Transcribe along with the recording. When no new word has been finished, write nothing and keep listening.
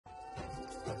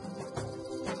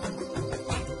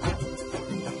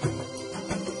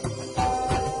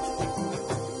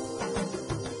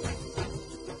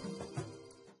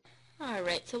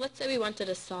so let's say we wanted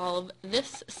to solve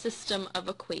this system of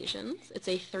equations. It's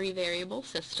a three-variable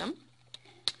system.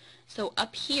 So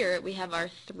up here we have our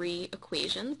three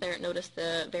equations. There, notice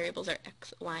the variables are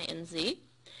x, y, and z.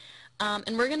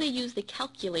 And we're going to use the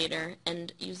calculator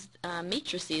and use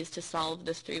matrices to solve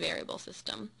this three-variable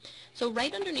system. So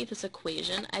right underneath this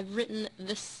equation, I've written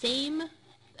the same,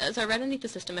 right underneath the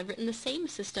system, I've written the same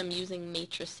system using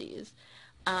matrices.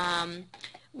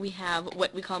 We have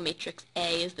what we call matrix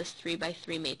A is this 3 by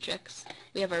 3 matrix.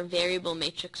 We have our variable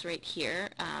matrix right here,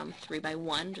 3 by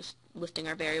 1, just listing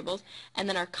our variables, and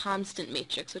then our constant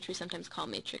matrix, which we sometimes call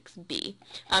matrix B.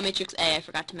 Matrix A, I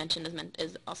forgot to mention,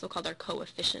 is also called our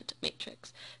coefficient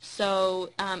matrix.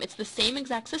 So it's the same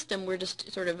exact system, we're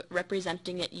just sort of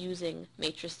representing it using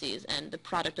matrices, and the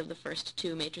product of the first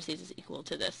two matrices is equal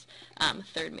to this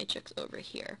third matrix over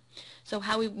here. So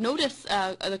how we notice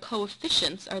the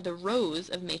coefficients are the rows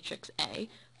of matrix A.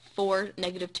 4,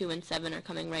 -2, and 7 are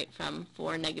coming right from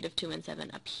 4, -2, and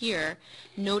 7 up here.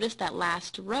 Notice that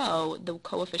last row, the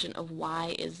coefficient of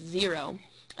y is 0.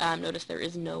 Notice there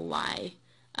is no y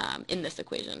in this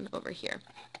equation over here.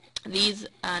 These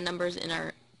numbers in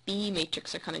our B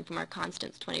matrix are coming from our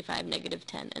constants 25,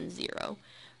 -10, and 0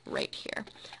 right here.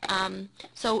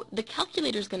 So the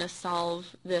calculator is going to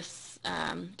solve this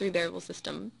three-variable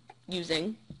system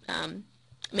using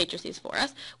matrices for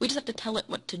us. We just have to tell it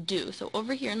what to do. So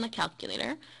over here in the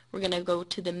calculator, we're going to go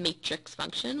to the matrix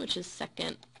function, which is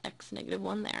second x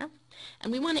 -1 there.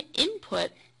 And we want to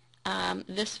input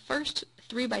this first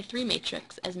 3 by 3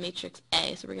 matrix as matrix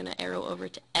A. So we're going to arrow over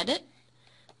to edit.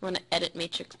 We want to edit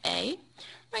matrix A.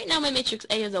 Right now my matrix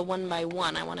A is a 1 by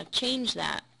 1. I want to change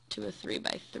that to a 3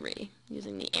 by 3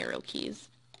 using the arrow keys,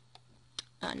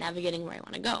 navigating where I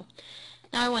want to go.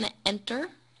 Now I want to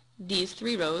enter these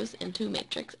three rows into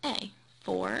matrix A.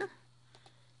 4,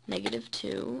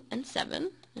 -2, and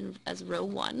 7 as row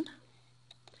 1,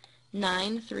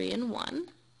 9, 3, and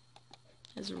 1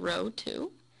 as row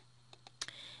 2,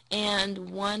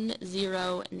 and 1,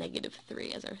 0,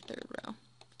 -3 as our third row.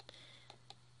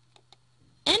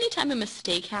 Anytime a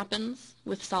mistake happens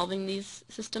with solving these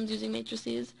systems using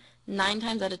matrices, 9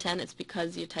 times out of 10 it's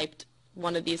because you typed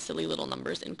one of these silly little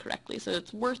numbers incorrectly. So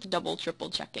it's worth double, triple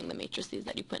checking the matrices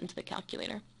that you put into the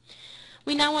calculator.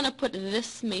 We now want to put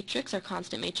this matrix, our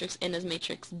constant matrix, in as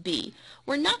matrix B.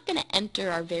 We're not going to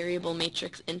enter our variable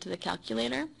matrix into the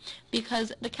calculator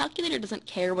because the calculator doesn't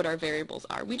care what our variables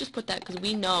are. We just put that because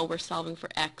we know we're solving for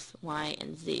x, y,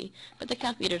 and z. But the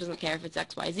calculator doesn't care if it's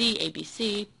x, y, z, a, b,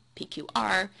 c, p, q,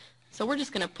 r. So we're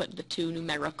just going to put the two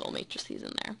numerical matrices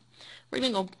in there. We're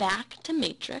going to go back to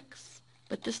matrix,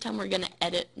 but this time we're going to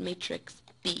edit matrix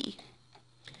B.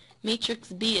 Matrix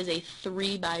B is a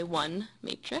 3 by 1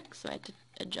 matrix, so I had to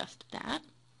adjust that.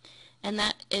 And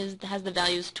that has the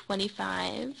values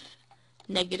 25,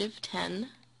 -10,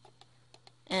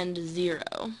 and 0.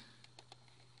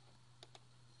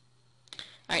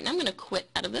 Alright, now I'm going to quit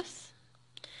out of this.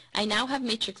 I now have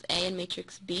matrix A and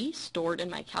matrix B stored in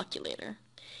my calculator.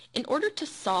 In order to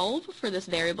solve for this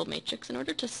variable matrix, in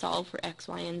order to solve for x,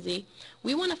 y, and z,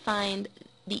 we want to find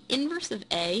the inverse of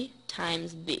A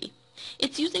times B.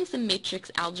 It's using some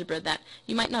matrix algebra that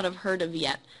you might not have heard of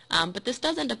yet, but this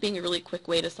does end up being a really quick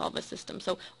way to solve a system.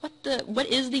 So what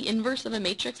is the inverse of a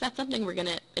matrix? That's something we're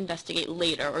going to investigate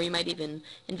later, or you might even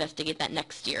investigate that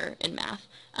next year in math.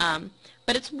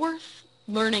 But it's worth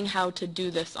learning how to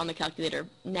do this on the calculator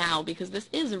now because this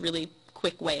is a really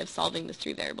quick way of solving this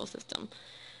three-variable system.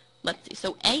 Let's see.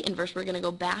 So A inverse, we're going to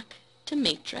go back to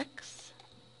matrix.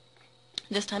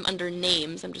 This time under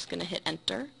names, I'm just going to hit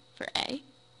enter for A.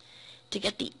 To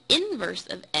get the inverse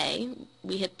of A,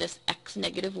 we hit this x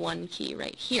 -1 key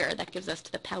right here. That gives us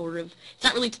to the power of, it's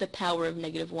not really to the power of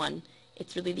 -1,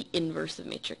 it's really the inverse of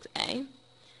matrix A.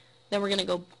 Then we're going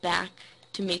to go back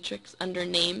to matrix under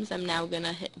names. I'm now going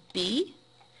to hit B.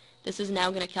 This is now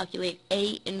going to calculate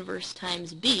A inverse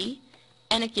times B,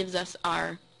 and it gives us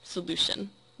our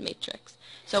solution matrix.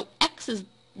 So x is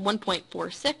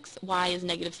 1.46, y is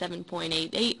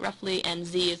 -7.88 roughly, and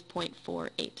z is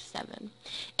 0.487.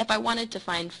 If I wanted to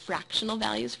find fractional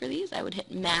values for these, I would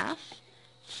hit math,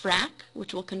 frac,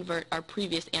 which will convert our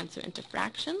previous answer into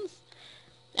fractions.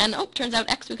 And turns out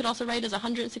x we could also write as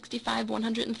 165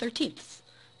 113ths.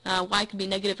 Y could be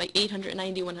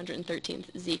 -890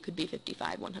 113ths. Z could be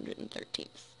 55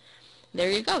 113ths.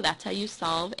 There you go. That's how you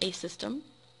solve a system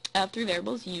of three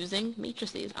variables using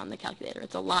matrices on the calculator.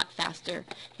 It's a lot faster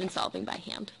than solving by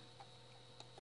hand.